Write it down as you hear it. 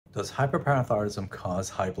Does hyperparathyroidism cause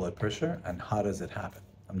high blood pressure, and how does it happen?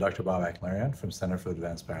 I'm Dr. Bob Aklarian from Center for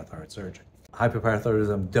Advanced Parathyroid Surgery.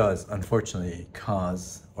 Hyperparathyroidism does, unfortunately,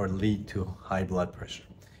 cause or lead to high blood pressure.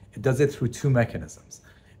 It does it through two mechanisms.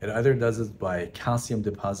 It either does it by calcium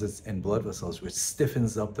deposits in blood vessels, which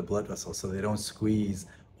stiffens up the blood vessels so they don't squeeze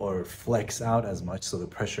or flex out as much, so the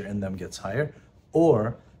pressure in them gets higher,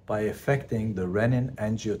 or by affecting the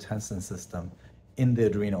renin-angiotensin system in the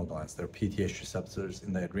adrenal glands. There are PTH receptors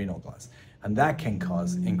in the adrenal glands, and that can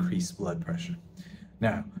cause increased blood pressure.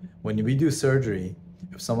 Now, when we do surgery,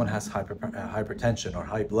 if someone has hypertension or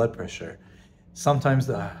high blood pressure, sometimes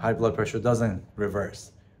the high blood pressure doesn't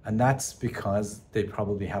reverse, and that's because they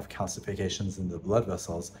probably have calcifications in the blood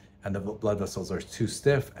vessels, and the blood vessels are too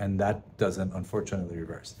stiff, and that doesn't unfortunately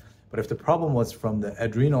reverse. But if the problem was from the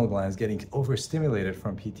adrenal glands getting overstimulated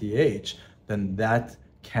from PTH, then that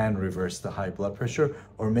can reverse the high blood pressure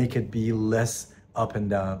or make it be less up and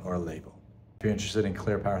down or labile. If you're interested in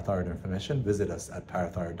clear parathyroid information, visit us at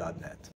parathyroid.net.